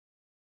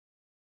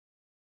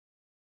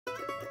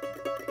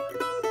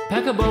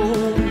Pack a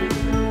bowl,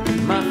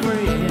 my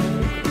friend,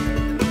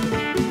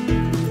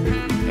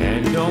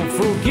 and don't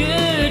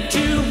forget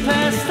to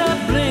pass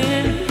that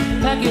blend.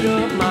 Pack it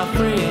up, my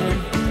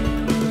friend,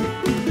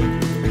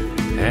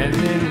 and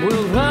then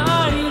we'll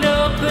light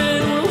up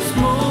and we'll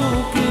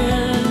smoke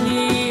in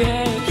the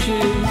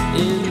ashes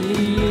in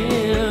the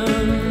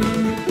end.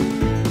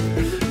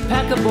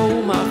 Pack a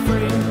bowl, my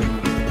friend.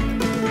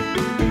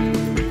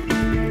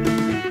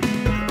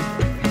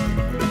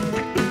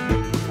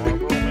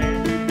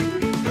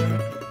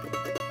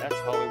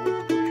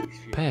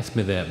 Pass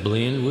me that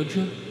blend, would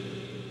you?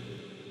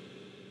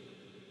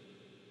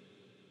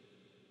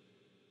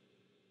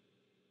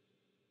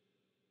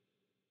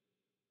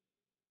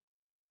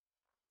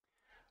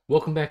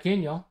 Welcome back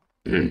in, y'all.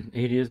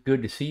 It is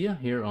good to see you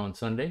here on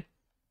Sunday.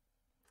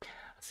 I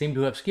seem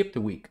to have skipped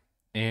a week,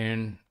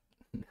 and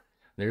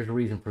there's a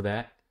reason for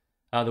that.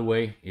 Either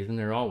way, isn't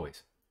there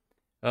always?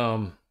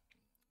 But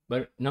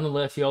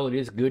nonetheless, y'all, it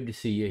is good to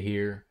see you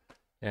here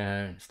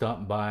and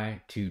stop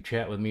by to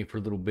chat with me for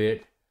a little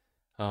bit.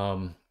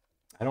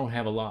 I don't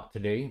have a lot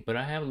today, but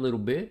I have a little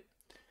bit.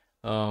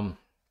 I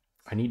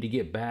need to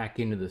get back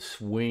into the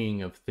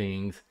swing of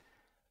things.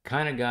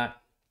 Kind of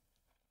got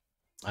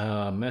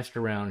messed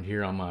around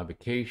here on my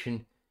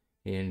vacation,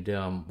 and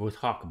we'll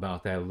talk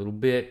about that a little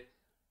bit.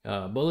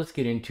 But let's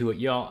get into it,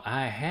 y'all.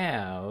 I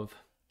have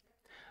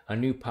a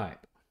new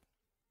pipe,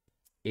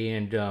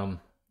 and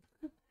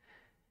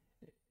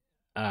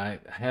I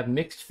have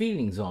mixed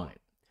feelings on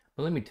it.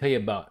 But let me tell you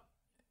about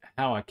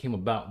how I came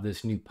about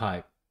this new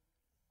pipe.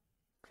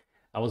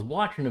 I was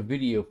watching a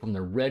video from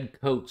the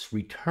Redcoats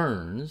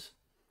Returns.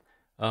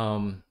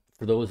 For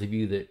those of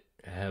you that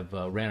have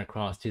ran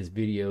across his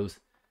videos,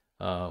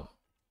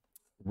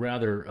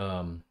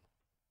 rather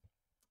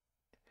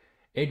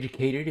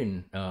educated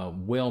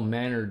and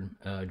well-mannered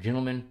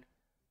gentleman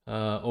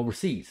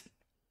overseas.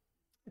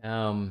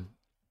 Can't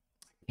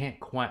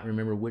quite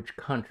remember which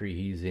country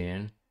he's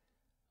in,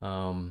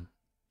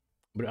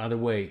 but either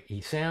way, he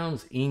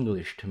sounds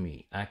English to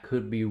me. I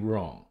could be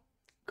wrong,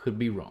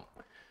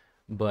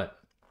 but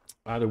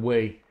either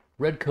way,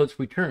 Redcoats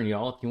Return,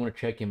 y'all. If you want to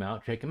check him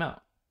out, check him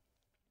out.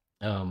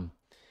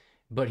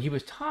 But he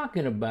was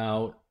talking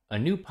about a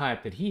new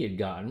pipe that he had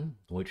gotten,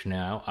 which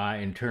now I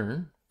in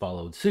turn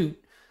followed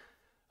suit.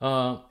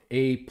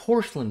 A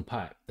porcelain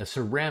pipe, a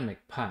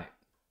ceramic pipe.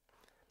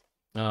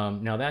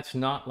 Now that's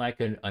not like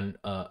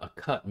a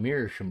cut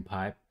meerschaum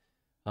pipe.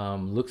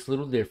 Looks a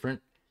little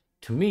different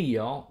to me,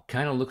 y'all.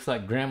 Kind of looks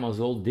like grandma's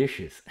old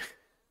dishes.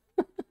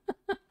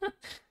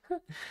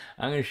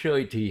 I'm gonna show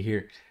it to you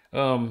here.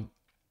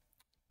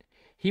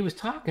 He was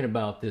talking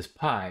about this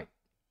pipe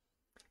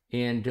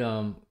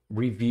and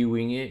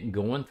reviewing it and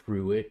going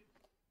through it,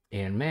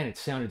 and man, it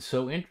sounded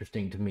so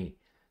interesting to me.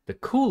 The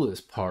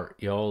coolest part,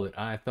 y'all, that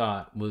I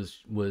thought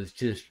was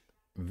just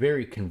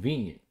very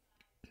convenient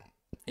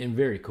and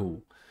very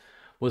cool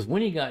was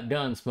when he got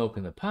done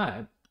smoking the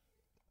pipe,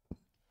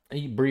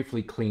 he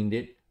briefly cleaned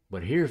it,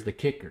 but here's the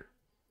kicker.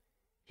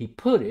 He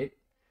put it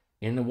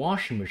in the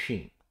washing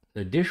machine,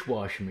 the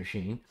dishwashing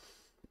machine,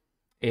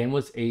 and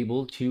was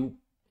able to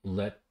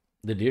let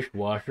the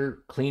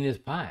dishwasher clean his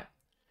pipe.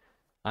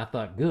 I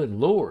thought, good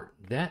Lord,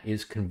 that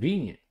is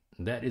convenient.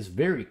 That is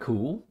very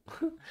cool.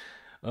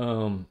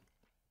 You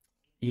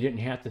didn't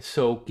have to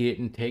soak it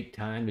and take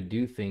time to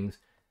do things.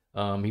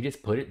 He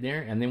just put it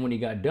there, and then when he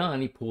got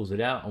done, he pulls it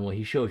out, and well,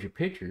 he shows you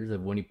pictures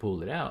of when he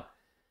pulled it out.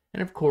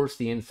 And of course,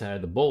 the inside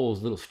of the bowl is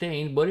a little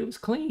stained, but it was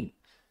clean.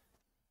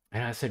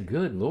 And I said,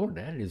 good Lord,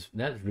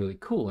 that's really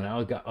cool. And I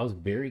was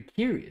very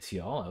curious,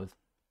 y'all. I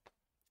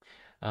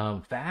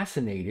was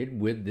fascinated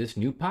with this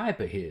new pipe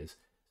of his.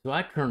 So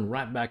I turned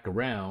right back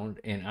around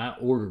and I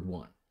ordered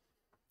one.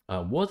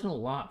 Wasn't a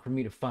lot for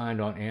me to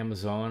find on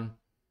Amazon.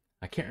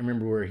 I can't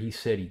remember where he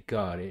said he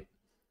got it,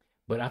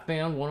 but I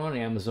found one on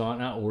Amazon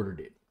and I ordered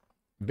it.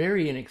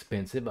 Very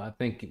inexpensive. I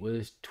think it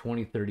was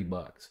 20, 30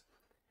 bucks.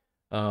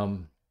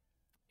 And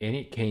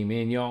it came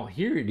in, y'all.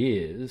 Here it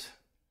is.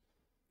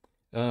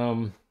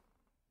 So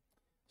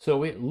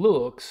it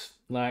looks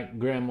like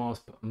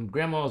grandma's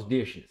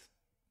dishes,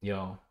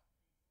 y'all.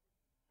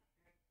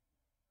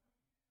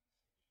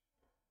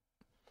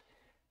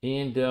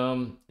 And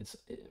it's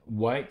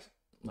white,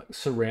 like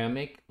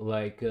ceramic,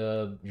 like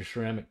your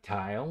ceramic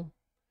tile,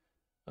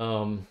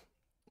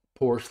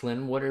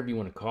 porcelain, whatever you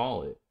want to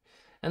call it.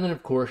 And then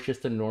of course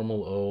just a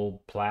normal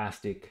old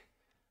plastic,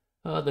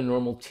 the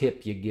normal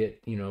tip you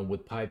get, you know,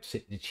 with pipes,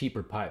 the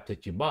cheaper pipes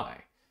that you buy.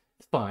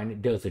 It's fine,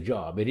 it does the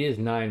job. It is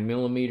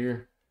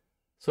 9mm,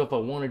 so if I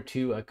wanted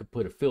to, I could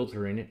put a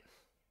filter in it.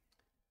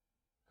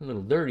 A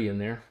little dirty in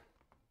there.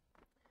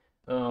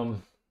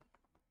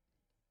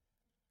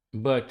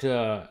 But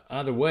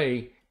either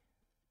way,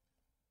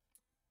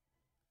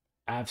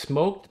 I've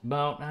smoked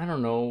about, I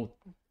don't know,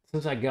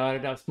 since I got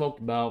it, I've smoked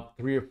about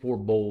 3 or 4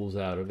 bowls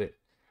out of it.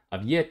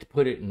 I've yet to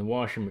put it in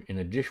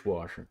the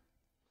dishwasher.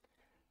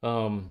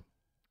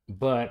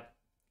 But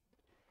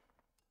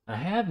I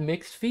have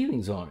mixed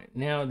feelings on it.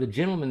 Now, the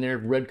gentleman there,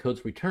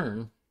 Redcoats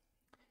Return,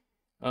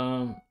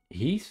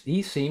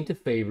 he seemed to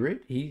favor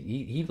it.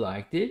 He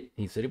liked it.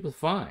 He said it was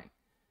fine.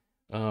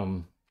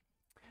 Um,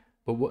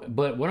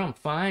 but what I'm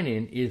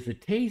finding is the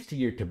taste of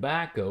your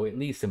tobacco, at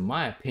least in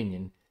my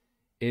opinion,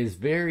 is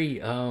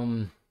very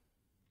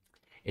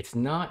it's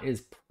not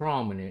as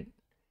prominent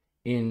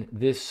in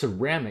this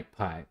ceramic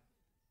pipe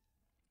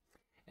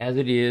as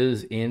it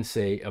is in,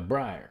 say, a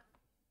briar.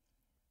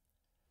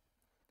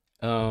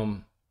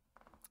 Um,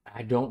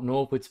 I don't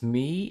know if it's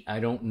me. I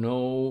don't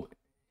know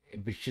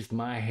if it's just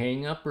my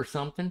hang up or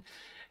something.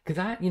 Because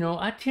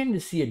I tend to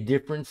see a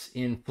difference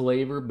in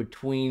flavor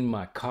between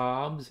my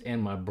cobs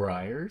and my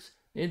briars.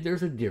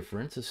 There's a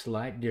difference, a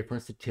slight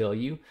difference to tell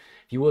you.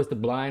 If you was to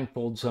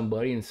blindfold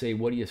somebody and say,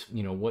 what do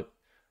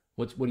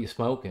what are you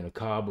smoking, a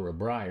cob or a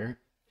briar?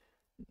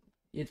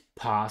 It's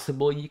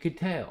possible you could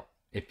tell.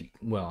 If you,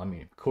 well, I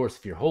mean, of course,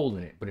 if you're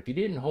holding it, but if you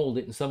didn't hold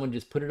it and someone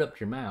just put it up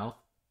to your mouth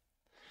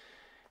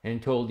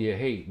and told you,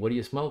 hey, what are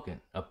you smoking?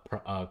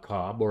 A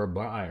cob or a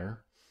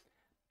briar?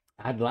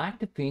 I'd like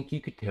to think you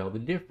could tell the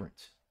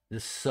difference, the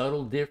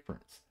subtle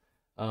difference.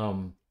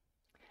 Um,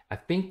 I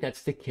think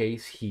that's the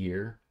case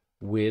here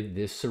with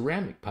this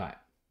ceramic pipe.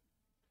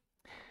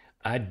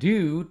 I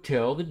do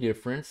tell the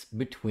difference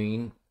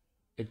between,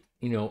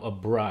 a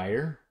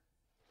briar,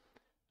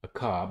 a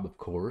cob, of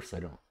course.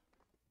 I don't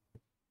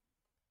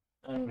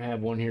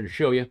have one here to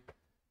show you,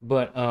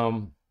 but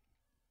and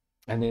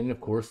then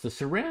of course the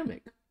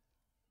ceramic.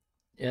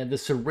 The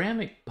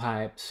ceramic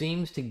pipe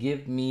seems to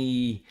give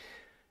me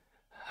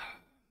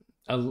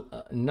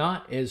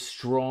not as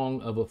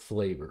strong of a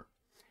flavor.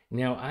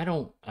 Now I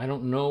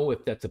don't know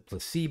if that's a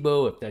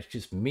placebo, if that's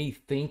just me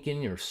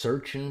thinking or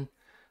searching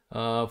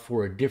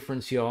for a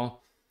difference,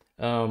 y'all.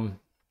 Um,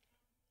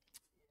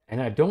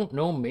 and I don't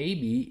know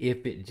maybe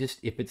if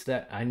it's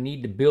that I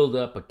need to build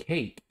up a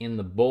cake in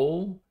the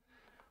bowl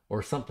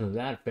or something of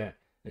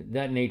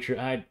that nature.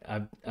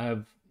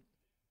 I've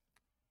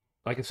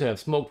like I said, I've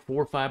smoked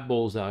 4 or 5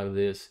 bowls out of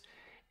this,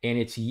 and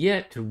it's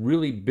yet to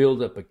really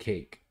build up a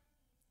cake.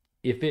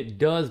 If it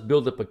does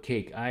build up a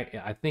cake,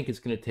 I think it's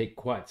going to take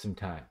quite some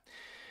time.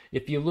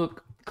 If you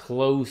look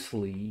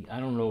closely, I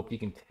don't know if you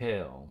can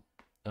tell,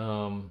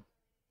 um,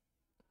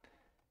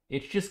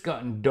 it's just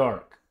gotten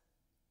dark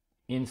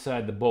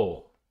inside the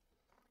bowl.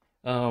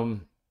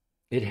 Um,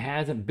 it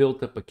hasn't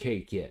built up a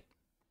cake yet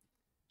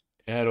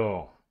at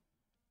all.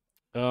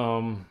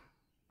 Um,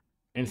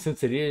 and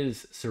since it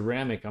is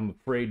ceramic, I'm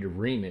afraid to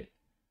ream it.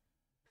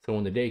 So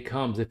when the day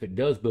comes, if it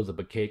does build up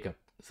a cake, I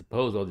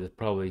suppose I'll just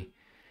probably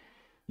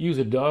use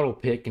a dowel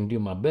pick and do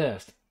my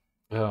best.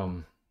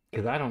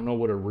 Because I don't know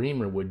what a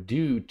reamer would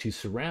do to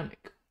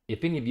ceramic.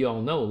 If any of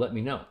y'all know, let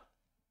me know.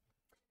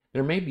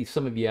 There may be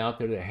some of you out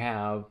there that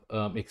have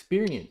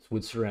experience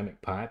with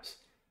ceramic pipes.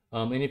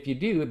 And if you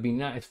do, it'd be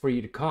nice for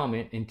you to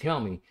comment and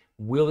tell me,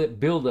 will it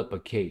build up a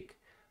cake?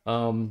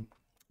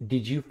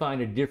 Did you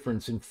find a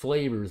difference in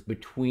flavors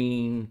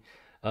between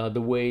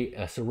the way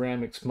a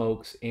ceramic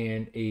smokes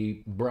and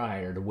a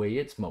briar, the way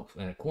it smokes,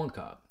 and a corn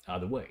cob,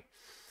 either way?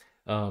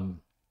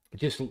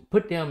 Just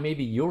put down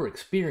maybe your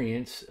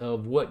experience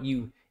of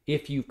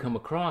if you've come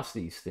across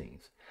these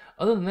things.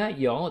 Other than that,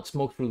 y'all, it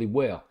smokes really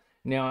well.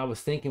 Now, I was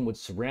thinking with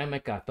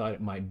ceramic, I thought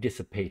it might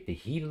dissipate the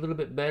heat a little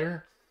bit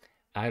better.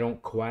 I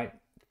don't quite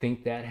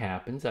think that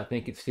happens. I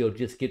think it still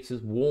just gets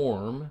as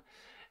warm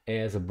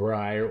as a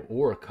briar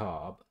or a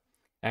cob.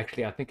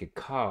 Actually, I think a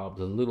cob's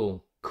a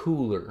little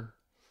cooler.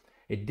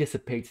 It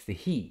dissipates the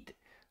heat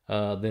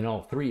than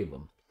all 3 of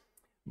them.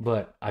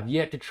 But I've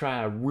yet to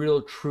try a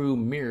real true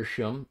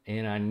meerschaum,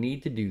 and I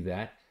need to do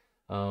that.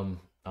 I'll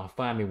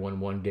find me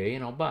one day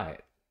and I'll buy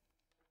it.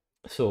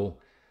 So,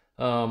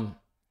 and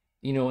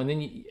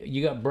then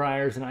you got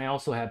briars, and I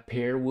also have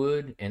pear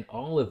wood and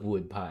olive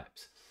wood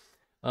pipes.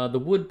 The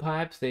wood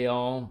pipes, they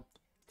all,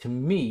 to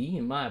me,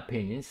 in my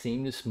opinion,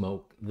 seem to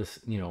smoke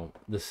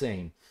the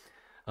same.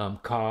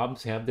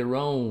 Cobs have their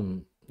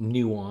own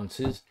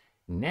nuances.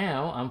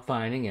 Now I'm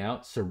finding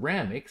out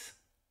ceramics,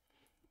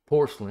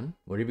 porcelain,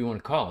 whatever you want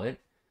to call it,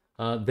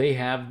 they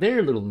have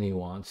their little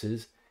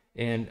nuances.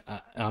 And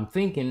I'm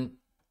thinking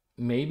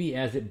maybe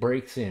as it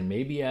breaks in,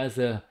 maybe as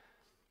a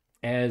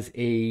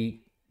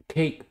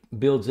cake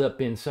builds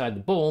up inside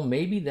the bowl,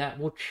 maybe that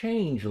will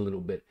change a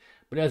little bit.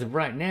 But as of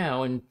right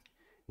now, and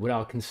what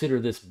I'll consider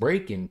this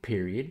break-in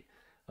period,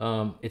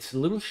 it's a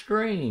little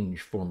strange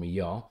for me,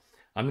 y'all.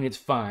 I mean, it's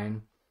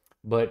fine,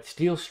 but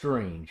still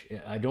strange.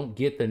 I don't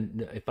get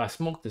if I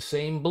smoke the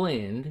same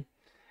blend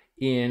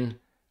in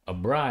a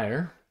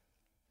briar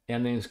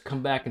and then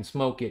come back and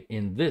smoke it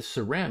in this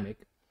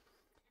ceramic,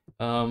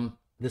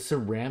 the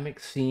ceramic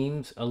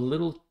seems a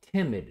little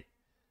timid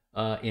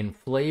in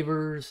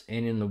flavors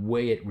and in the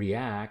way it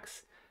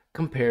reacts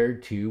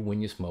compared to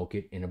when you smoke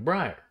it in a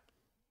briar.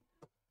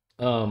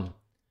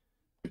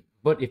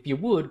 But if you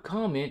would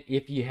comment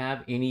if you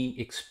have any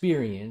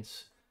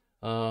experience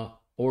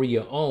or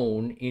you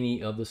own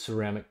any of the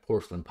ceramic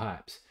porcelain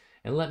pipes,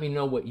 and let me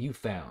know what you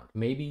found.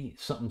 Maybe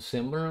something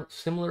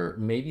similar,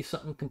 maybe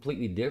something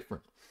completely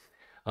different.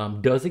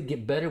 Does it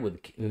get better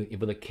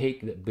with a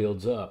cake that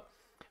builds up?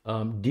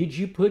 Did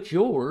you put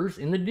yours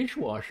in the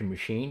dishwashing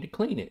machine to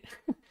clean it?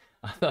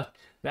 I thought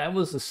that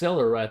was the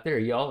seller right there,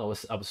 y'all.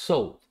 I was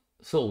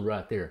sold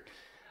right there.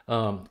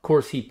 Of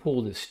course, he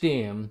pulled his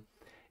stem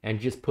and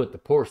just put the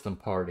porcelain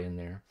part in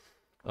there.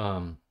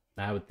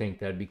 I would think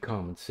that'd be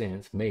common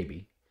sense,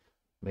 maybe.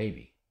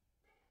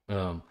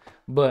 Um,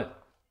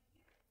 but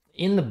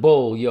in the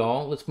bowl,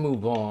 y'all, let's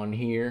move on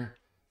here.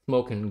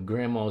 Smoking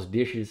grandma's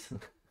dishes.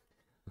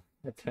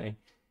 That's right.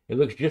 It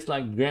looks just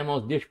like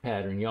grandma's dish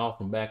pattern, y'all,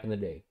 from back in the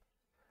day.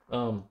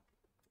 Um,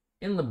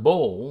 in the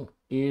bowl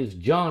is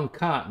John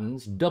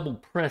Cotton's double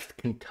pressed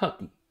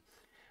Kentucky.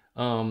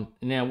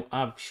 Now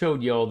I've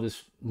showed y'all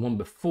this one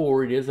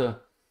before. It is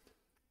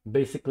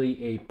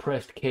basically a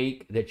pressed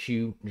cake that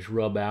you just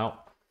rub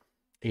out,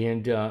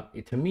 and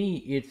to me,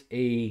 it's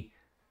a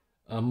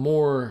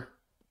more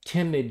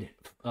timid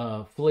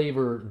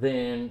flavor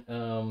than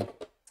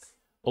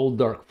Old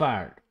Dark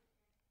Fired.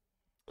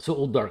 So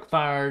Old Dark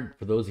Fired,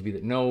 for those of you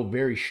that know,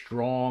 very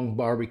strong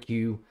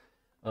barbecue,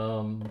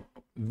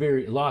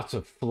 very lots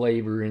of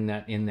flavor in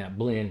that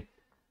blend.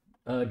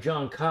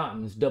 John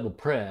Cotton's double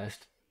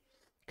pressed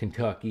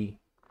Kentucky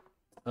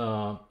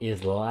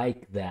is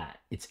like that.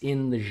 It's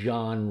in the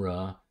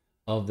genre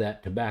of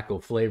that tobacco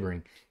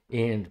flavoring,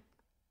 and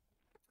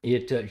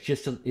it's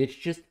just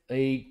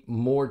a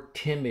more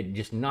timid.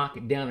 Just knock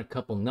it down a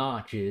couple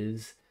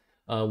notches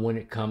when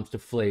it comes to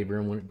flavor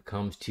and when it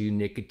comes to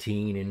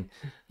nicotine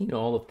and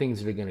all the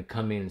things that are going to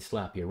come in and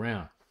slap you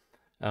around.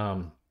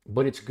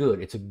 But it's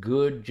good. It's a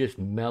good, just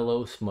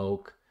mellow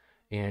smoke,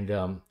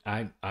 and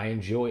I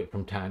enjoy it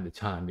from time to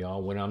time,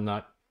 y'all. When I'm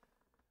not,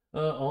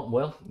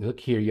 well, look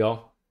here,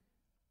 y'all.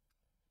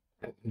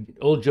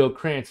 Old Joe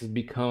Krantz has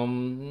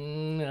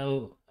become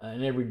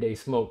an everyday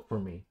smoke for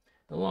me,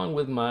 along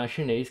with my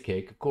Shanae's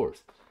cake, of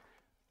course.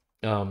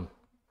 But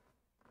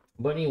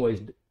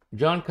anyways,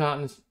 John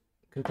Cotton's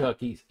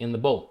Kentucky's in the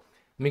bowl.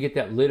 Let me get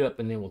that lit up,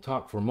 and then we'll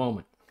talk for a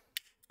moment.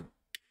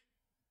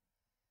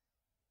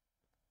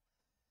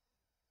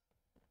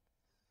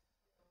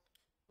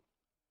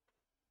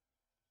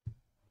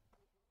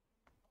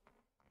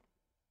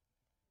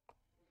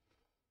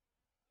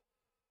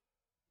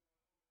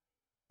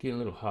 Getting a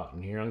little hot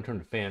in here. I'm gonna turn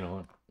the fan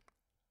on.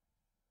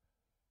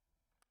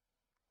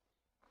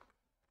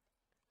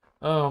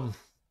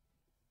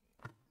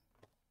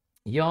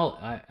 Y'all,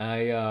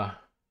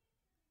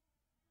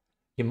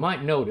 you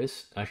might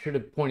notice, I should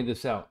have pointed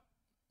this out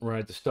right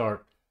at the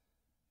start.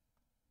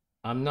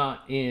 I'm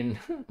not in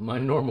my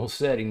normal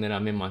setting that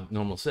I'm in my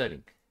normal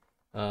setting.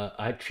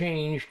 I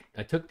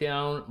took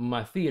down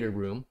my theater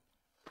room,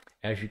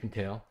 as you can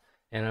tell,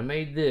 and I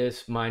made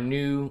this my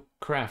new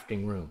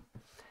crafting room.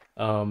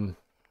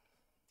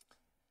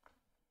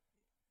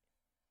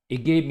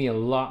 It gave me a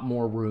lot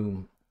more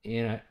room,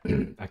 and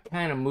I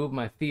kind of moved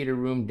my theater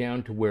room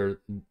down to where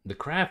the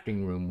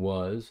crafting room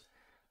was,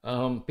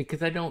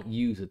 because I don't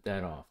use it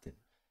that often,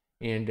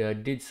 and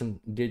did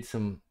some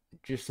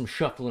just some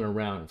shuffling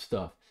around and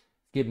stuff.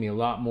 Give me a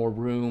lot more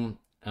room.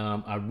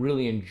 I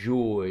really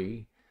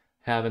enjoy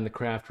having the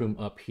craft room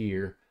up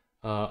here.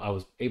 I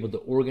was able to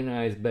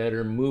organize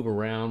better, move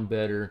around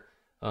better,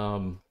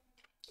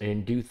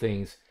 and do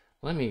things.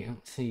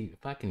 Let's see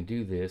if I can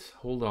do this.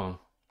 Hold on.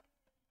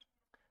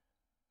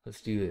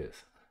 Let's do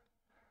this.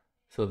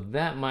 So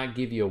that might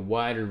give you a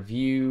wider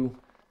view.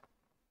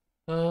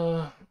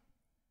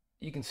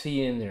 You can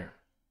see in there.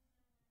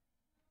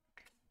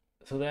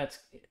 So that's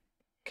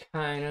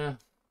kind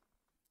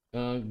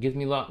of gives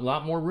me a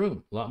lot more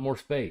room, a lot more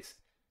space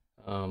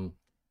to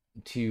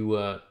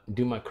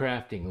do my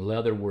crafting,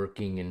 leather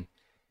working,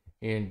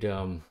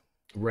 and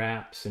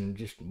wraps, and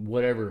just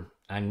whatever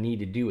I need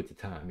to do at the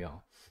time,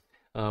 y'all.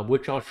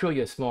 Which I'll show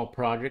you a small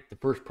project, the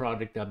first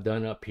project I've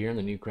done up here in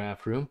the new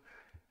craft room,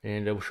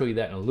 and I will show you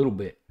that in a little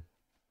bit.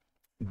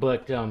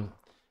 But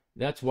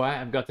that's why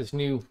I've got this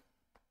new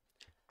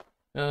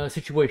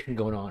situation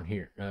going on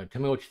here.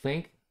 Tell me what you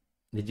think.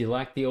 Did you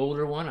like the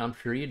older one? I'm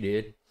sure you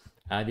did.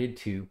 I did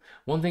too.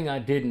 One thing I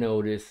did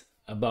notice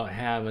about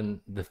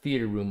having the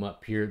theater room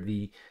up here,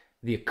 the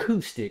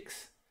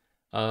acoustics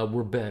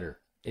were better.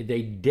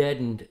 They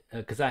deadened,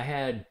 because I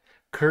had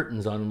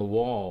curtains on the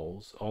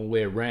walls all the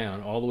way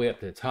around, all the way up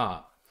to the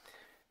top,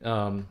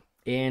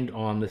 and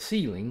on the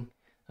ceiling,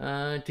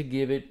 to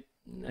give it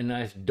a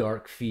nice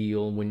dark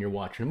feel when you're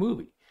watching a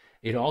movie.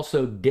 It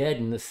also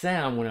deadened the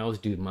sound when I was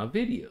doing my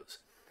videos.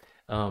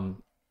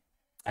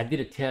 I did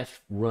a test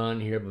run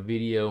here of a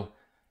video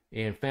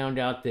and found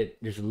out that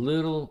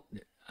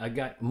I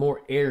got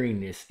more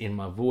airiness in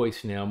my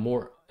voice now,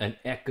 more an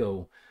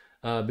echo,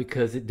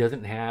 because it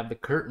doesn't have the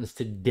curtains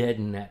to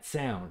deaden that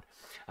sound.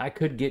 I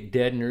could get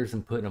deadeners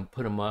and put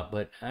them up,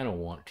 but I don't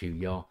want to,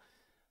 y'all.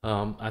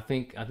 I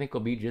think I'll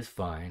be just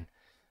fine.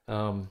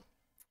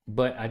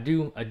 But I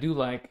do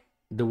like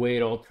the way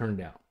it all turned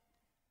out.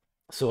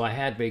 So I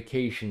had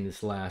vacation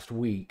this last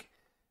week,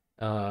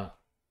 and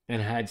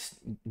had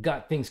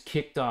got things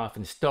kicked off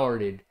and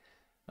started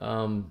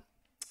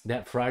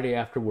that Friday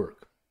after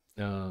work,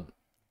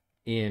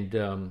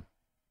 and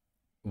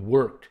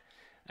worked.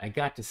 I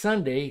got to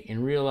Sunday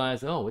and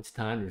realized, oh, it's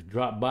time to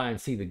drop by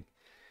and see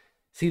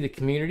the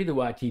community, the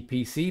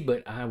YTPC.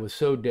 But I was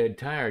so dead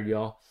tired,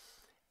 y'all.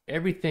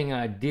 Everything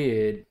I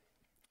did,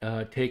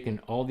 taking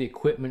all the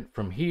equipment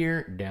from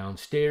here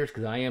downstairs,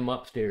 because I am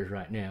upstairs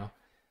right now.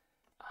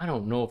 I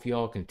don't know if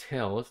y'all can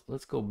tell.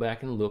 Let's go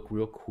back and look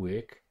real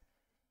quick.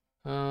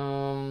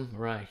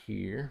 Right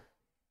here.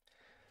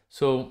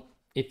 So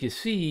if you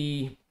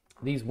see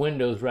these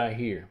windows right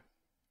here,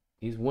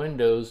 these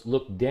windows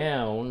look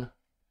down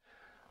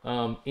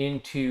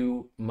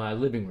into my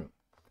living room.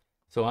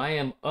 So I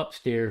am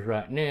upstairs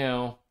right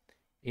now,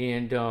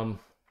 and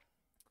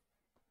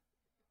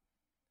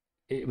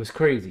it was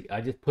crazy. I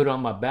just put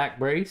on my back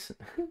brace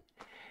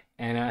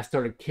and I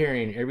started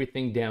carrying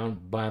everything down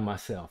by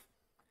myself.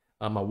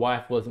 My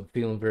wife wasn't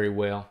feeling very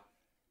well,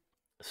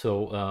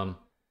 so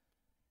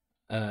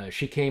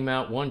she came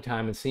out one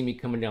time and see me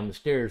coming down the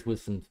stairs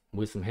with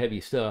some heavy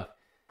stuff,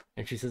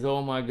 and she says,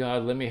 "Oh my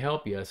God, let me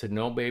help you." I said,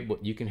 "No, babe,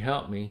 but you can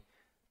help me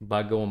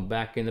by going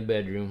back in the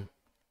bedroom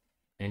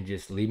and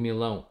just leave me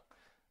alone."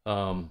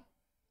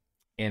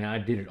 And I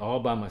did it all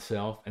by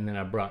myself, and then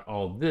I brought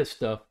all this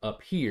stuff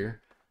up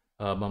here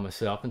by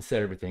myself and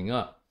set everything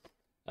up.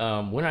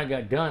 When I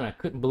got done, I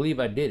couldn't believe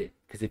I did it,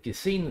 because if you've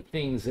seen the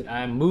things that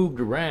I moved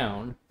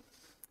around,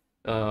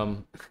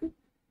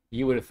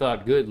 you would have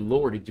thought, good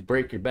Lord, did you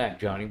break your back,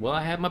 Johnny? Well,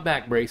 I had my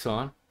back brace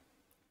on,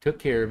 took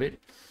care of it,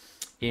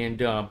 and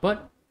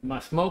but my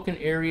smoking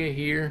area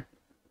here,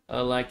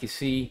 like you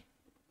see,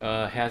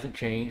 hasn't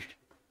changed.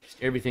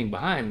 Just everything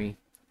behind me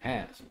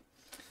has.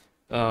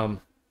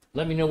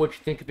 Let me know what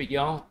you think of it,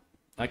 y'all.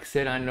 Like I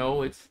said, I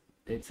know it's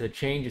a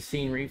change of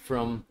scenery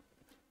from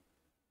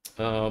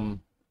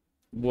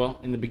well,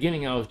 in the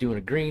beginning I was doing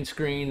a green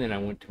screen, then I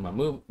went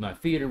to my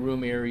theater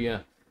room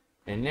area,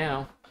 and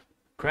now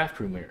craft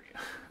room area.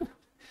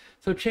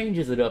 So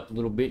changes it up a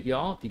little bit,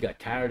 y'all. If you got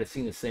tired of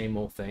seeing the same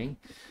old thing,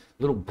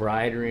 a little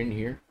brighter in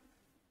here.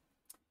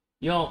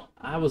 Y'all,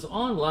 I was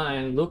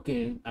online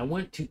looking. I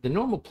went to the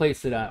normal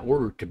place that I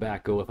order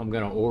tobacco if I'm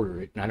going to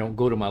order it, and I don't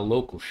go to my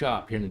local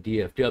shop here in the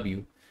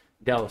DFW,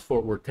 Dallas,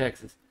 Fort Worth,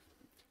 Texas.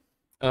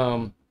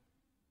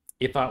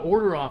 If I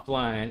order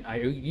offline, I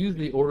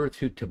usually order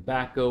through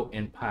Tobacco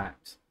and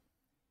Pipes.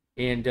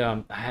 And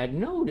I had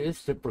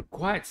noticed that for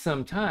quite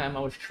some time, I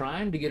was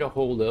trying to get a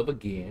hold of,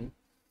 again,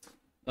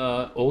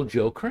 Old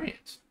Joe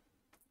Krantz.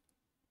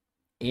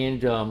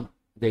 And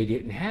they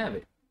didn't have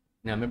it.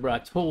 Now, remember I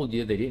told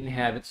you they didn't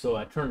have it, so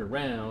I turned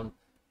around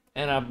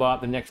and I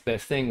bought the next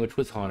best thing, which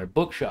was Haunted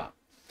Bookshop.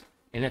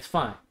 And that's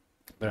fine.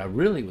 But I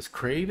really was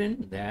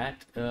craving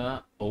that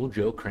Old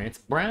Joe Krantz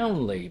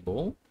brown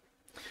label.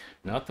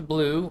 Not the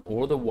blue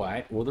or the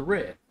white or the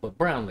red, but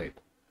brown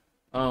label.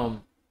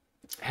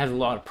 Has a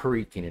lot of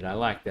perique in it. I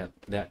like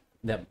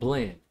that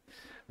blend.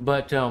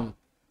 But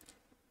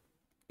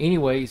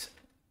anyways,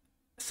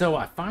 so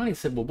I finally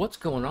said, well, what's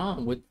going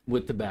on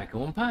with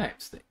Tobacco and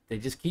Pipes? They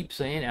just keep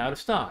saying out of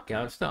stock,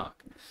 out of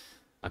stock.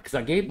 Because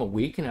I gave them a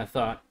week and I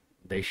thought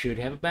they should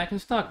have it back in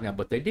stock now,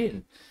 but they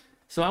didn't.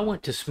 So I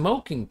went to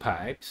Smoking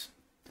Pipes.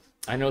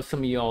 I know some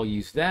of y'all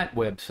use that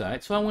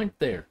website, so I went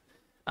there.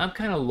 I'm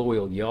kind of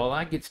loyal, y'all.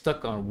 I get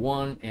stuck on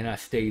one and I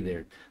stay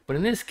there. But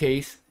in this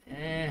case,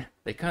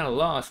 they kind of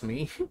lost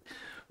me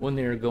when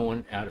they were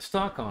going out of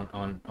stock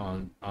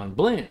on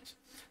blends.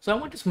 So I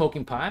went to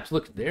Smoking Pipes,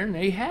 looked there, and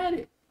they had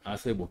it. I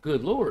said, well,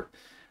 good Lord.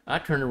 I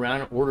turned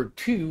around and ordered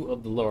 2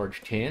 of the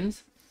large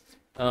tins.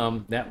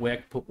 That way I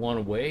could put one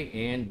away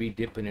and be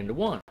dipping into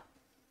one.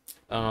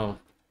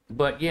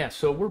 But yeah,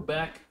 so we're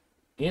back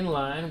in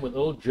line with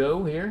Old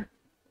Joe here.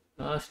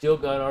 Still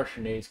got our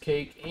Sinead's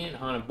Cake and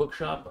Haunted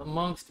Bookshop,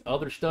 amongst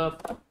other stuff.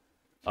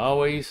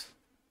 Always,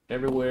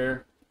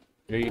 everywhere.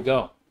 There you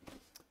go.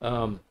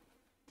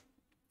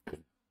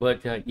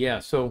 Yeah,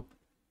 so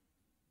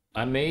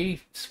I may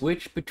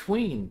switch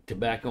between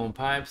Tobacco and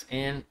Pipes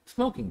and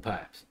Smoking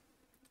Pipes.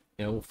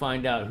 You know, we'll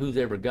find out who's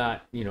ever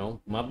got, you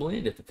know, my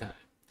blend at the time.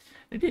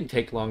 It didn't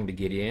take long to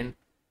get in.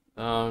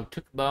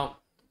 Took about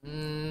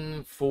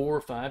 4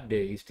 or 5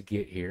 days to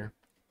get here.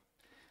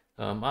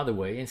 Either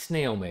way, in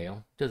snail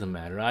mail, doesn't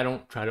matter. I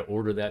don't try to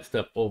order that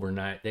stuff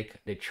overnight.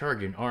 They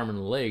charge an arm and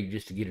a leg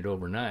just to get it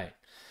overnight.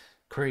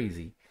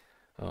 Crazy.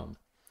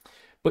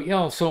 But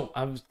y'all, so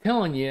I was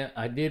telling you,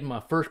 I did my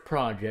first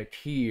project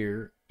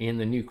here in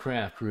the new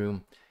craft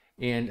room,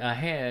 and I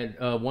had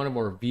one of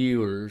our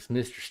viewers,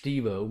 Mr.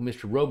 Stevo,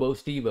 Mr. Robo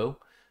Stevo,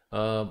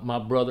 my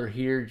brother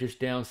here just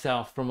down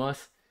south from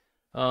us,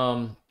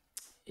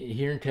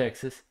 here in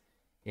Texas,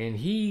 and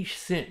he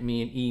sent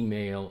me an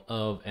email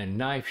of a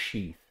knife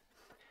sheath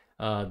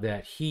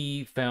that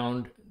he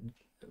found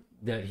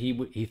that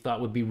he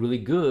thought would be really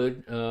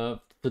good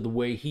for the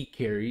way he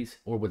carries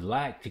or would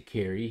like to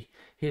carry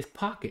his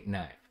pocket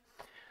knife.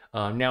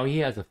 Now he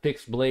has a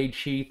fixed blade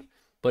sheath,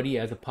 but he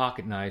has a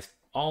pocket knife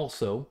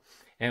also,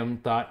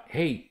 and thought,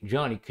 hey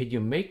Johnny, could you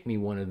make me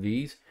one of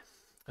these?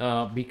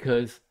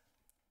 Because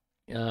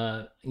you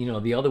know,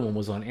 the other one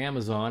was on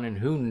Amazon, and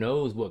who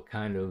knows what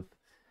kind of,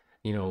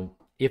 you know,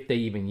 if they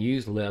even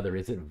use leather.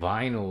 Is it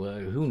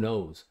vinyl? Who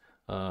knows?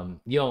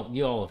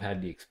 Y'all have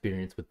had the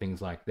experience with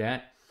things like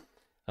that.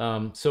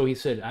 So he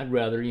said, I'd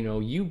rather,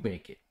 you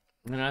make it.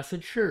 And I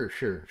said, sure,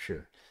 sure,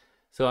 sure.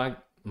 So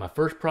my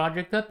first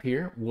project up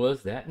here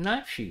was that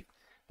knife sheath.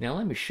 Now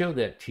let me show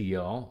that to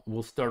y'all.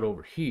 We'll start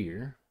over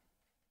here.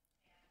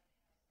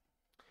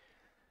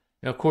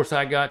 Now, of course,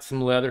 I got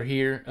some leather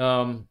here.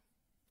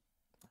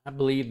 I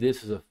believe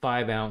this is a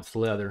 5-ounce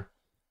leather,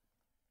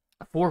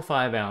 4 or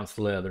 5-ounce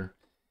leather,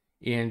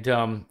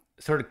 and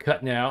started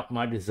cutting out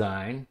my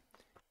design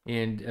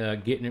and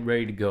getting it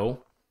ready to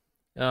go.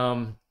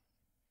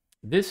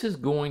 This is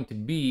going to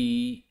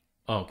be,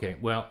 okay,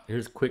 well,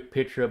 here's a quick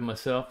picture of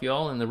myself,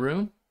 y'all, in the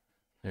room.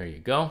 There you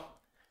go.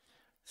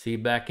 See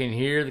back in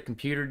here, the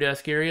computer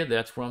desk area,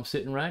 that's where I'm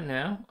sitting right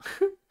now.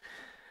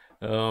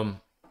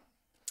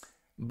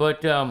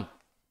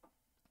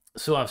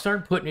 So I've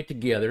started putting it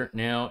together.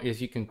 Now,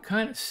 as you can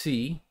kind of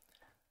see,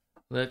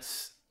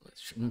 let's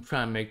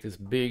try and make this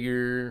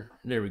bigger.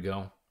 There we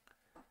go.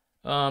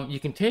 You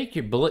can take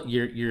your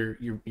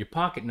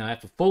pocket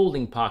knife, a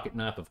folding pocket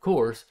knife, of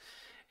course,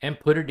 and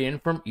put it in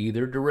from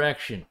either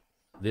direction.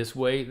 This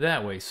way,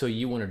 that way. So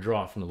you want to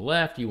draw from the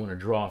left, you want to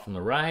draw from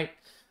the right.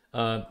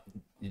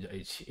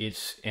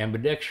 It's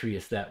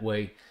ambidextrous that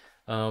way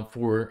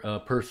for a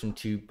person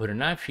to put a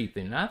knife sheath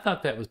in. And I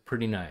thought that was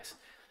pretty nice,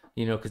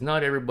 because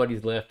not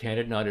everybody's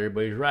left-handed, not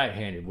everybody's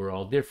right-handed. We're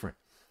all different.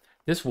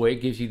 This way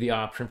it gives you the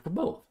option for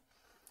both.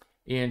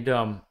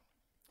 And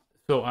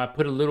so I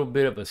put a little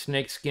bit of a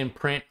snakeskin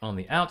print on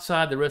the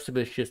outside. The rest of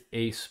it's just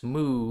a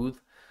smooth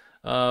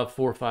 4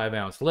 or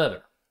 5-ounce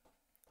leather.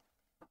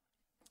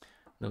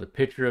 Another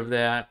picture of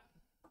that.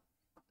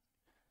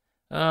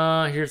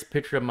 Here's a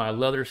picture of my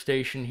leather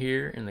station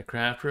here in the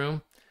craft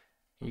room.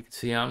 You can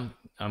see I'm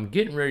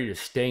getting ready to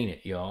stain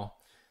it, y'all.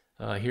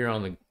 Here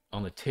on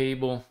the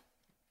table.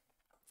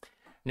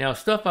 Now,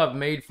 stuff I've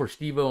made for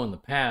Steve-O in the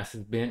past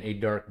has been a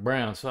dark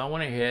brown, so I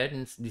went ahead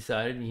and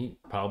decided he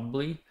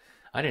probably,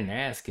 I didn't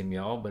ask him,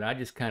 y'all, but I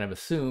just kind of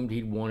assumed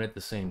he'd want it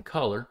the same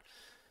color.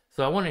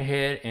 So I went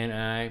ahead and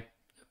I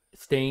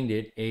stained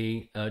it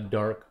a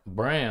dark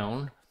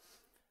brown.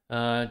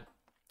 And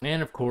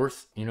of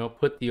course,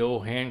 put the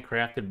old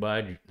handcrafted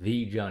by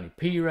the Johnny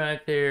P right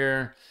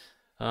there.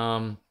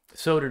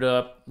 Sewed it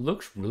up.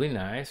 Looks really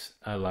nice.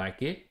 I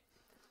like it.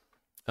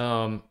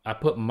 I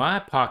put my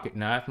pocket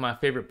knife, my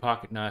favorite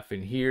pocket knife,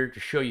 in here to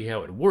show you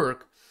how it would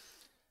work.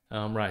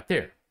 Right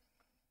there.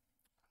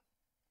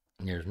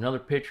 And there's another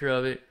picture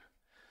of it.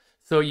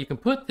 So you can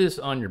put this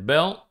on your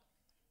belt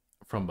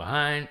from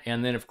behind,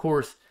 and then of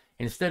course,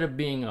 instead of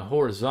being a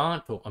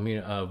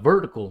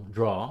vertical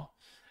draw,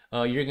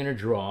 you're going to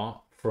draw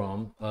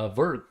from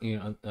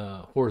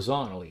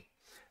horizontally,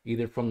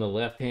 either from the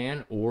left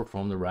hand or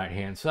from the right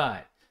hand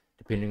side,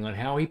 depending on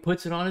how he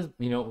puts it on his,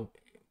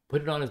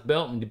 put it on his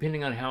belt, and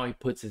depending on how he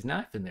puts his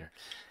knife in there.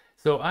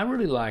 So I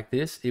really like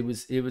this. It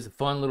was a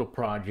fun little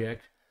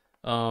project.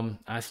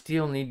 I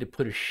still need to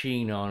put a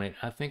sheen on it.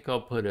 I think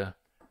I'll put a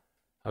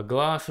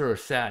gloss or a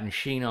satin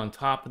sheen on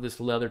top of this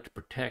leather to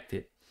protect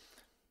it.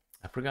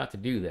 I forgot to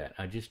do that.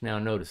 I just now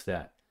noticed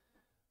that.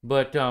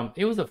 But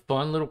it was a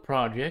fun little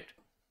project.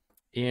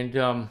 And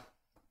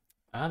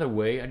either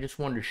way, I just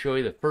wanted to show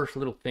you the first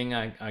little thing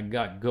I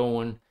got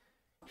going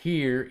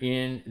here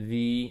in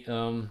the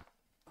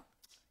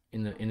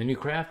new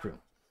craft room.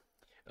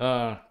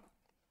 I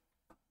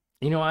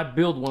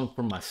build one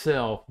for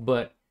myself,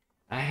 but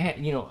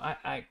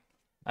I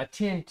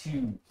tend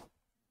to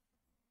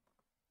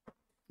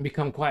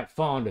become quite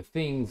fond of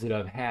things that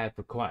I've had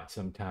for quite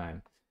some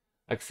time.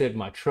 Like I said,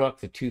 my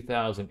truck's a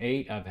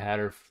 2008. I've had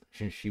her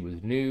since she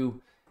was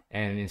new.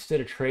 And instead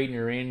of trading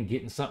her in,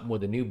 getting something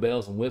with the new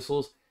bells and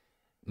whistles,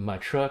 my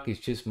truck is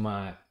just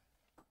my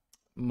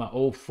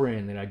old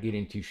friend that I get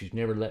into. She's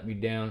never let me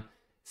down.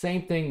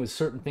 Same thing with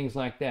certain things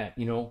like that.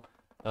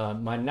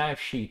 My knife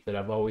sheath that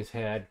I've always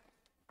had.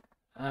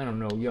 I don't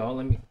know, y'all.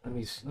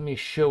 Let me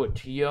show it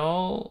to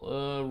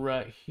y'all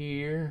right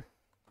here.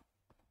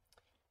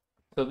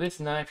 So this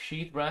knife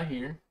sheath right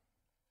here,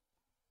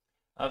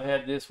 I've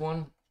had this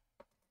one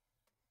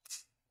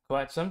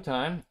quite some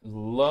time.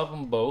 Love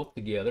them both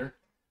together.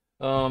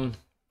 And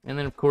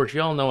then of course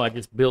y'all know I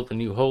just built a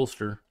new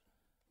holster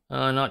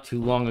not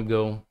too long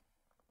ago,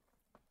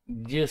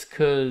 just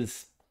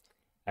cause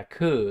I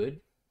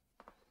could.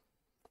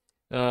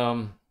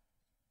 And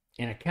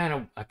I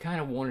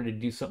kind of wanted to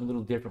do something a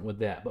little different with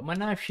that. But my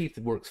knife sheath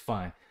works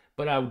fine.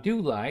 But I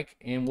do like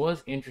and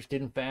was interested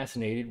and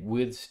fascinated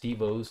with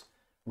Steve-O's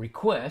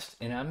request,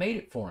 and I made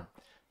it for him.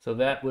 So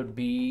that would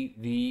be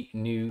the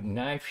new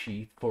knife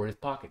sheath for his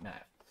pocket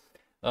knife.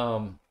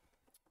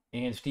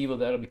 And Steve-O,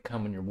 that'll be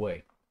coming your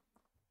way.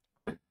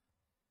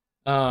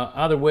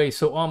 Either way,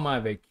 so on my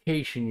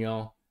vacation,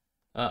 y'all,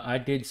 I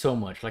did so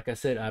much. Like I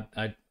said,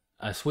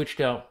 I switched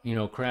out,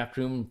 craft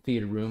room,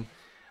 theater room.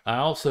 I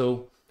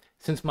also,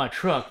 since my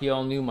truck,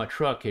 y'all knew my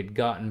truck had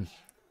gotten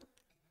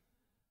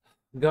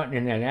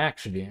in that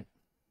accident.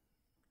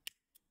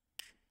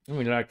 Let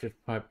me light this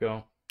pipe,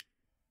 y'all.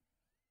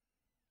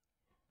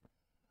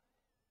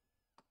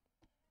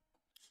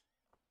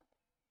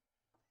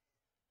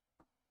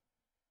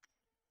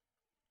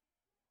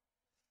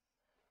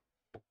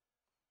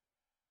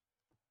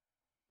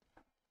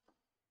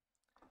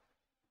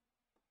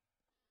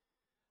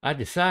 I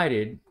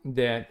decided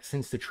that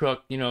since the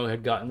truck,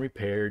 had gotten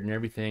repaired and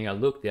everything, I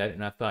looked at it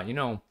and I thought,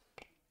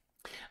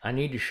 I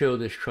need to show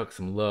this truck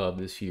some love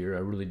this year. I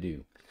really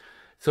do.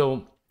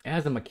 So,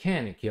 as a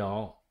mechanic,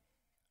 y'all,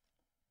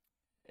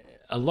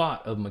 a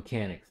lot of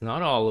mechanics,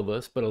 not all of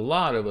us, but a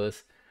lot of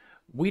us,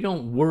 we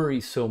don't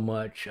worry so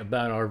much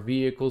about our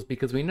vehicles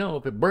because we know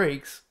if it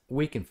breaks,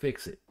 we can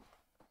fix it.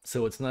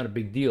 So it's not a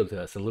big deal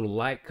to us. A little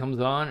light comes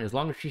on, as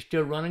long as she's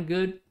still running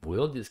good,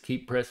 we'll just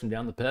keep pressing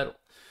down the pedal.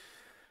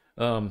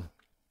 Um,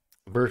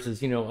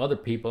 Versus, other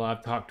people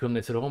I've talked to them,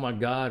 they said, "Oh my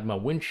God, my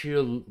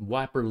windshield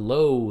wiper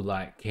low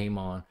light came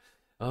on."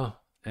 Oh,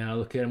 and I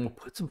look at them, well,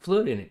 put some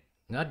fluid in it.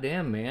 God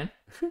damn, man.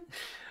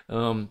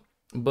 um,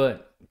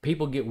 but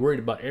people get worried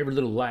about every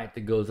little light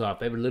that goes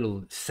off, every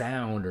little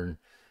sound or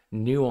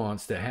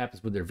nuance that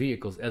happens with their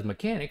vehicles. As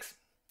mechanics,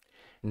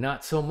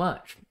 not so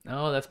much.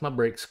 Oh, that's my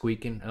brakes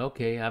squeaking.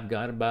 Okay, I've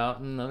got about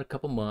another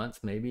couple months,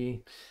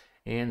 maybe,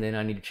 and then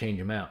I need to change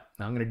them out.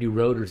 Now, I'm going to do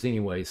rotors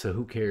anyway, so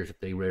who cares if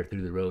they wear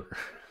through the rotor?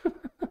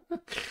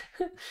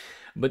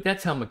 But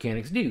that's how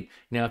mechanics do.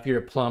 Now, if you're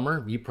a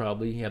plumber, you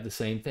probably have the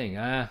same thing.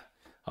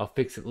 I'll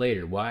fix it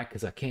later. Why?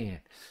 Because I can.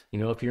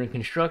 If you're in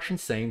construction,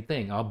 same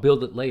thing. I'll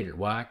build it later.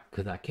 Why?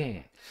 Because I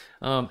can.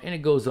 And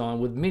it goes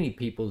on with many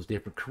people's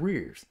different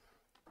careers.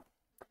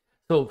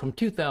 So from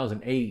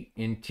 2008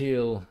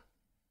 until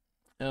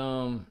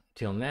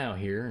till now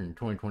here in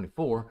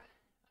 2024,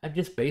 I've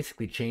just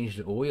basically changed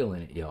the oil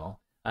in it, y'all.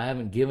 I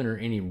haven't given her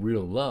any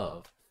real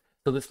love.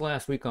 So this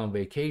last week on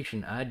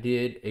vacation, I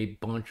did a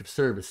bunch of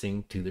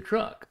servicing to the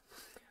truck.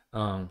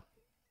 And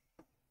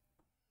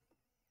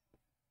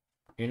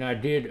I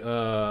did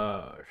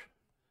all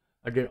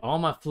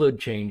my fluid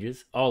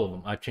changes, all of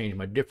them. I changed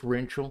my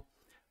differential,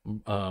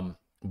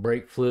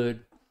 brake fluid,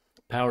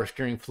 power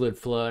steering fluid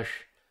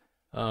flush,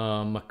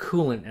 my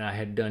coolant I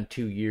had done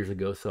 2 years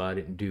ago, so I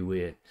didn't do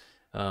it.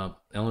 The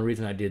only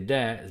reason I did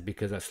that is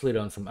because I slid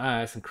on some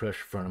ice and crushed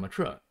the front of my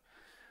truck.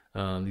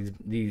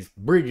 These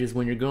bridges,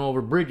 when you're going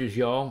over bridges,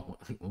 y'all,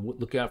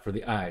 look out for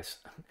the ice.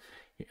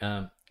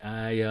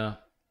 I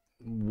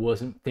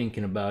wasn't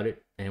thinking about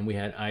it, and we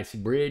had icy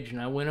bridge, and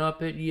I went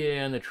up it,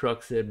 and the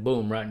truck said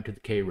boom right into the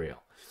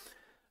K-rail.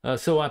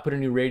 So I put a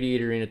new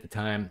radiator in at the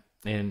time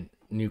and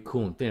new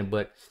coolant then,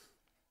 but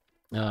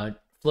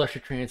flush the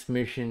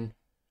transmission,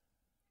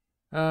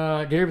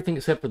 did everything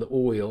except for the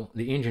oil,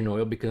 the engine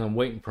oil, because I'm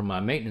waiting for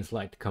my maintenance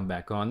light to come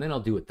back on. Then I'll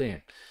do it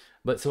then.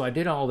 But so I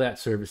did all that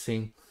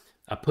servicing.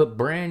 I put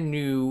brand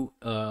new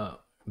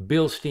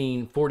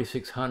Bilstein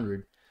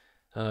 4600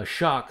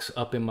 shocks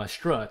up in my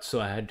struts. So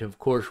I had to, of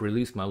course,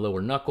 release my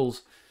lower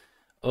knuckles,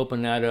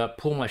 open that up,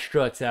 pull my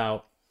struts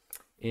out,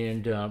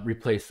 and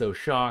replace those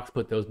shocks,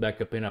 put those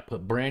back up in. I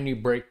put brand new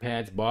brake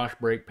pads, Bosch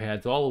brake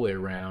pads all the way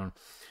around.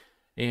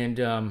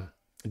 And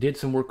did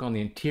some work on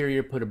the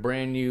interior, put a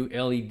brand new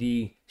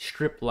LED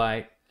strip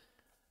light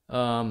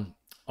on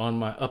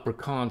my upper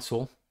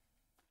console.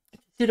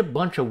 Did a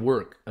bunch of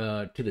work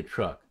to the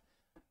truck.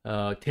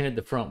 Tinted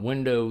the front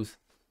windows.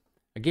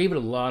 I gave it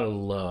a lot of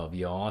love,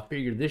 y'all. I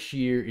figured this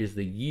year is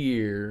the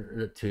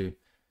year to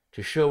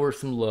show her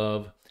some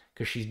love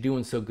because she's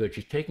doing so good.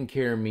 She's taking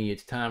care of me.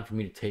 It's time for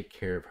me to take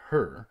care of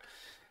her.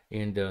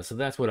 And so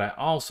that's what I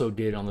also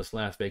did on this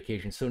last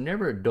vacation. So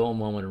never a dull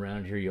moment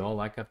around here, y'all,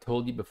 like I've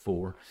told you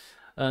before.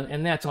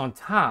 And that's on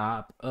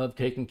top of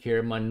taking care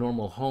of my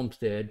normal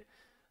homestead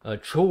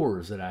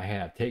chores that I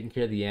have. Taking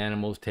care of the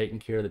animals, taking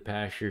care of the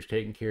pastures,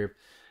 taking care of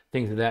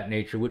things of that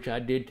nature, which I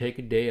did take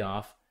a day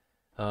off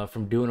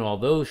from doing all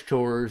those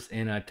chores,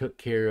 and I took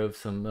care of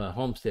some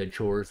homestead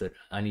chores that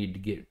I needed to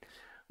get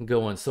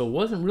going. So it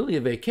wasn't really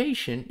a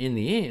vacation in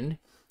the end.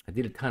 I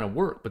did a ton of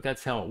work, but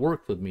that's how it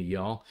worked with me,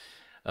 y'all.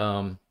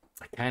 I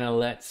kind of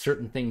let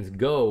certain things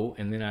go,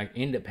 and then I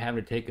end up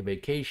having to take a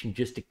vacation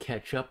just to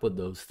catch up with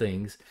those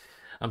things.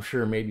 I'm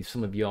sure maybe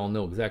some of y'all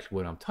know exactly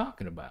what I'm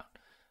talking about.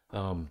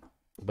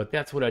 But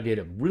that's what I did.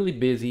 I'm really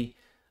busy.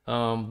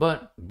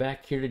 But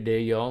back here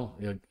today, y'all,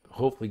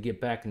 hopefully get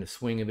back in the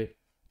swing of it.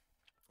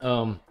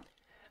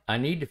 I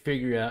need to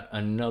figure out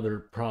another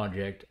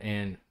project,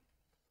 and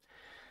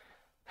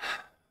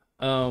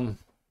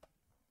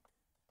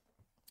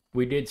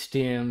we did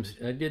stems.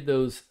 I did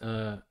those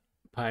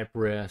pipe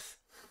rests.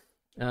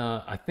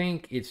 I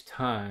think it's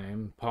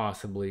time,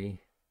 possibly,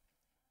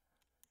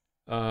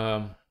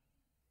 to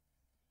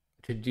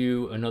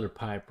do another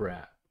pipe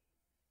wrap.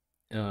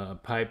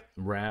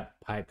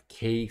 Pipe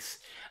case.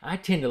 I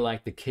tend to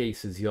like the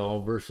cases,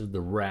 y'all, versus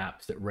the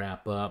wraps that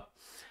wrap up.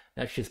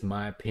 That's just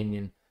my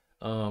opinion.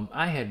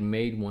 I had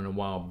made one a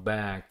while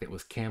back that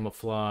was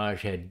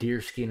camouflage, had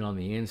deer skin on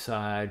the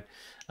inside.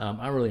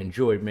 I really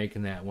enjoyed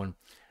making that one.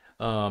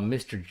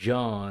 Mr.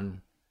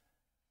 John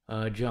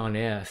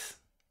S.,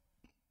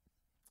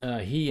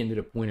 he ended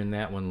up winning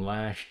that one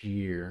last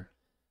year.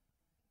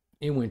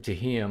 It went to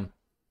him.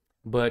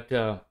 But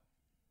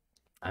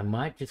I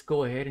might just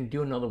go ahead and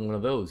do another one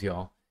of those,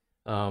 y'all.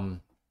 Because,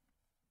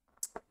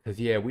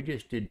 yeah, we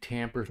just did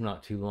Tampers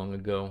not too long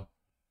ago.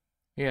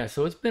 Yeah,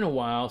 so it's been a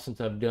while since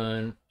I've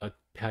done a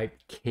pipe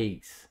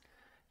case.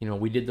 You know,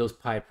 we did those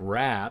pipe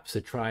wraps,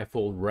 the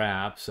trifold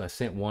wraps. I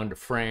sent one to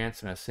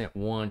France and I sent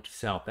one to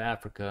South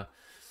Africa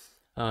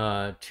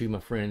to my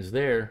friends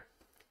there.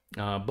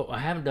 But I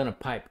haven't done a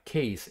pipe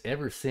case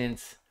ever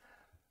since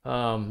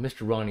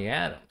Mr. Ronnie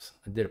Adams.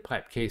 I did a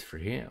pipe case for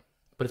him.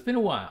 But it's been a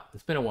while.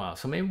 It's been a while.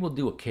 So maybe we'll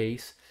do a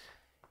case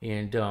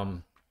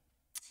and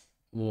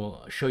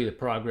we'll show you the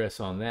progress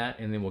on that,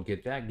 and then we'll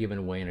get that given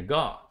away in a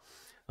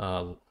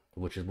GAW,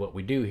 which is what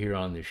we do here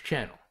on this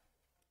channel.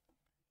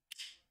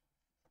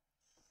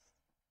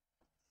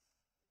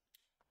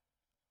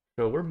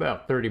 So we're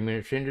about 30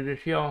 minutes into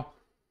this, y'all,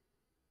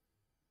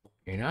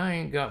 and I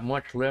ain't got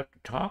much left to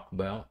talk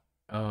about.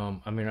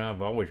 I mean,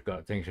 I've always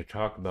got things to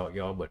talk about,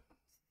 y'all, but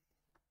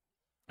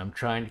I'm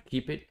trying to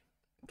keep it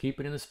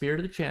in the spirit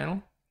of the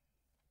channel,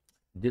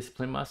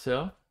 discipline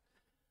myself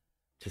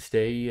to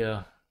stay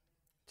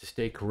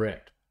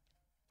correct.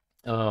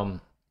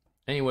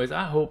 Anyways,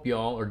 I hope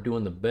y'all are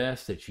doing the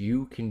best that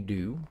you can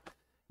do.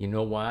 You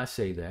know why I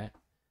say that.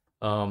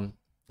 And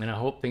I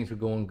hope things are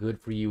going good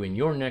for you in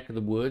your neck of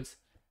the woods,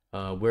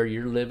 where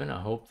you're living.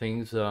 I hope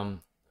things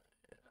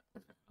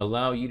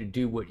allow you to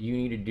do what you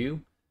need to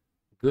do.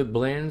 Good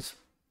blends,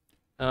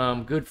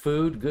 good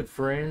food, good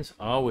friends,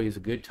 always a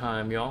good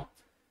time, y'all.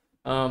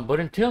 But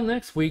until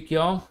next week,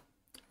 y'all,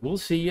 we'll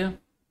see you.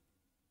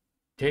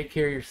 Take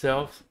care of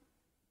yourselves.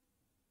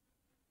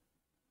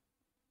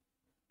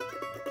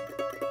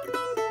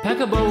 Pack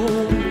a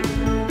bowl,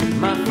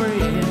 my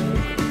friend,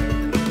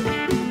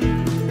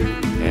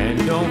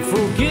 and don't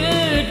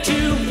forget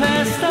to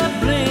pass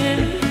that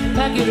blend.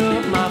 Pack it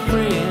up, my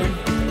friend,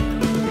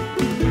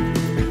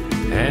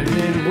 and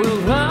then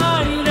we'll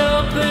ride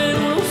up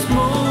and we'll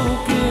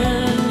smoke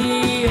in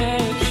the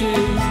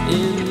ashes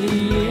in the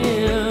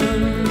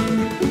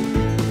end.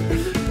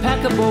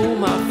 Pack a bowl,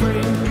 my friend.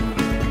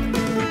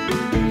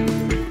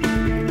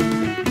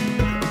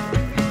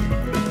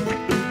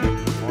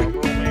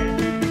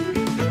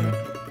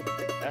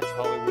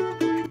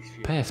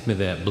 Pass me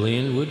that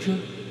blend, would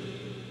you?